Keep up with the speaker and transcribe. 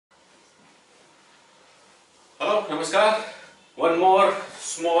Hello, Namaskar. One more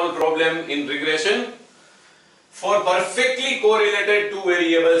small problem in regression. For perfectly correlated two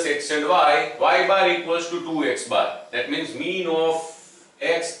variables x and y, y bar equals to 2x bar. That means mean of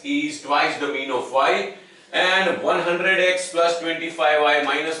x is twice the mean of y, and 100x plus 25y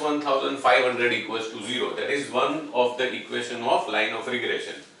minus 1500 equals to 0. That is one of the equation of line of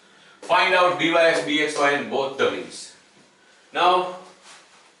regression. Find out byx, bxy and both the means. Now,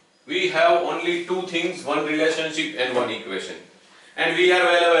 we have only two things, one relationship and one equation. And we are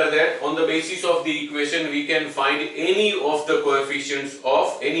well aware that on the basis of the equation we can find any of the coefficients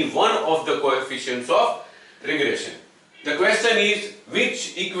of, any one of the coefficients of regression. The question is,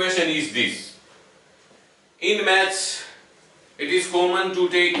 which equation is this? In maths, it is common to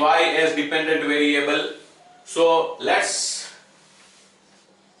take y as dependent variable. So let's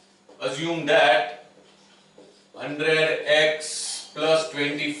assume that 100x plus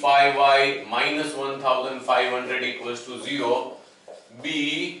 25y minus 1500 equals to 0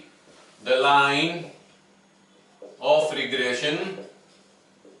 be the line of regression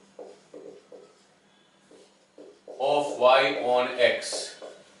of y on x.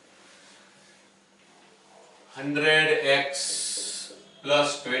 100x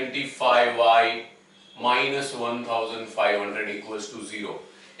plus 25y minus 1500 equals to 0.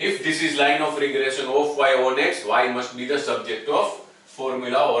 If this is line of regression of y on x, y must be the subject of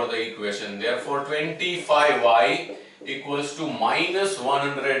formula or the equation. Therefore, 25y equals to minus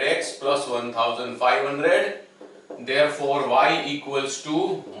 100x plus 1500. Therefore, y equals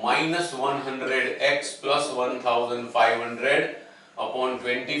to minus 100x plus 1500 upon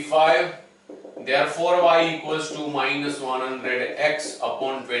 25. Therefore, y equals to minus 100x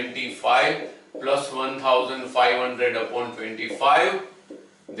upon 25 plus 1500 upon 25.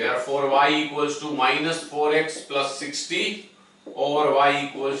 Therefore, y equals to minus 4x plus 60 over y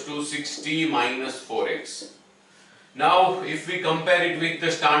equals to 60 minus 4x. Now, if we compare it with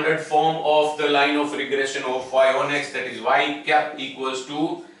the standard form of the line of regression of y on x, that is y cap equals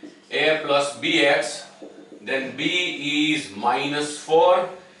to a plus bx, then b is minus 4,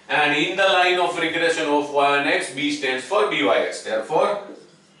 and in the line of regression of y on x, b stands for byx. Therefore,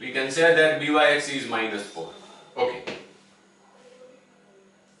 we can say that byx is minus 4. Okay.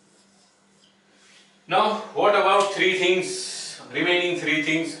 Now, what about remaining three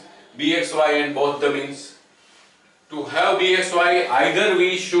things, bxy and both the means? To have bxy, either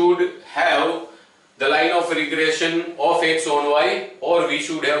we should have the line of regression of x on y, or we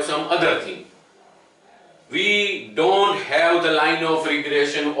should have some other thing. We don't have the line of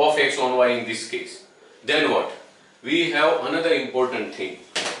regression of x on y in this case. Then what? We have another important thing.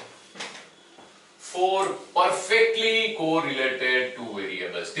 For perfectly correlated two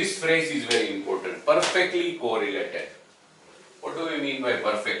variables. This phrase is very important. Perfectly correlated. What do we mean by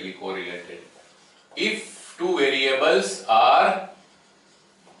perfectly correlated? If two variables are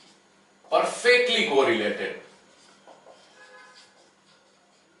perfectly correlated,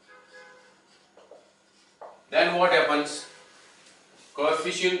 then what happens?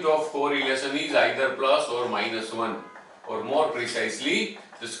 Coefficient of correlation is either plus or minus 1, or more precisely,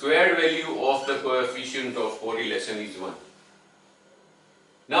 the squared value of the coefficient of correlation is 1.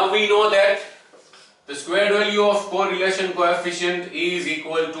 Now we know that the squared value of correlation coefficient is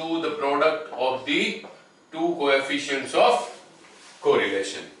equal to the product of the two coefficients of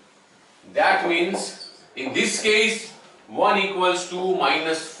correlation. That means in this case 1 equals to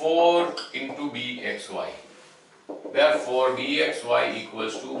minus 4 into bxy. Therefore, bxy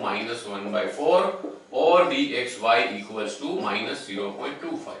equals to minus 1 by 4, or bxy equals to minus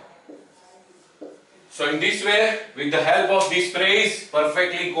 0.25. So in this way, with the help of this phrase,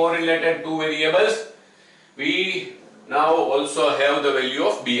 perfectly correlated two variables, we now also have the value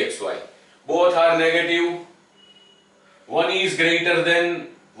of bxy. Both are negative. One is greater than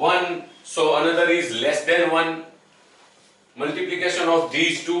 1, so another is less than 1. Multiplication of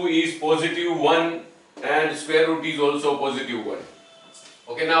these two is positive 1, and square root is also positive 1.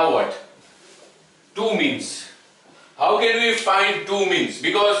 Okay, now what? Two means. How can we find two means?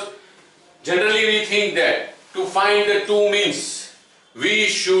 Because generally we think that to find the two means, we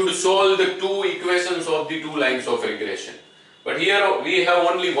should solve the two equations of the two lines of regression. But here we have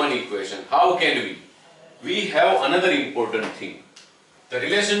only one equation. How can we? We have another important thing. The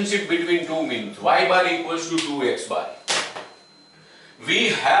relationship between two means. Y bar equals to 2x bar. We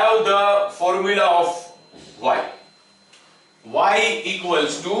have the formula of y. Y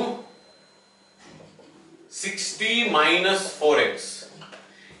equals to 60 minus 4x.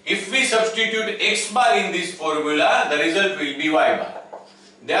 If we substitute x bar in this formula, the result will be y bar.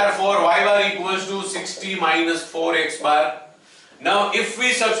 Therefore, y bar equals to 60 minus 4x bar. Now if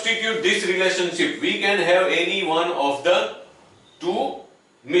we substitute this relationship, we can have any one of the two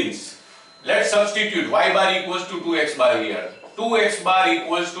means. Let's substitute y bar equals to 2x bar here. 2x bar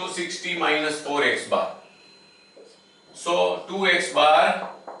equals to 60 minus 4x bar. So 2x bar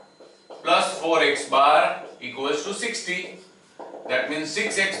plus 4x bar equals to 60. That means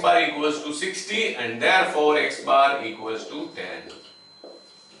 6x bar equals to 60 and therefore x bar equals to 10.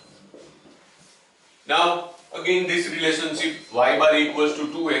 Now again this relationship y bar equals to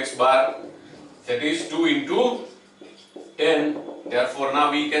 2x bar, that is 2 into 10. Therefore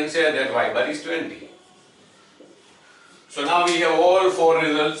now we can say that y bar is 20. So now we have all four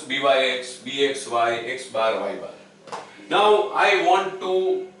results, byx, bxy, x bar, y bar. Now I want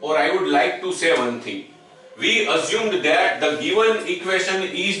to, or I would like to say one thing. We assumed that the given equation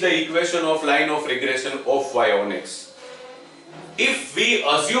is the equation of line of regression of y on x. If we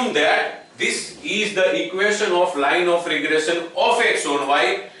assume that this is the equation of line of regression of x on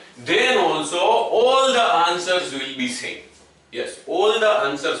y, then also all the answers will be same. Yes, all the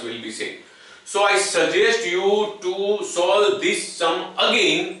answers will be same. So I suggest you to solve this sum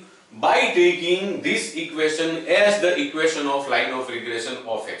again by taking this equation as the equation of line of regression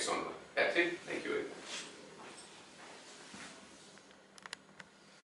of x on y. That's it. Thank you very much.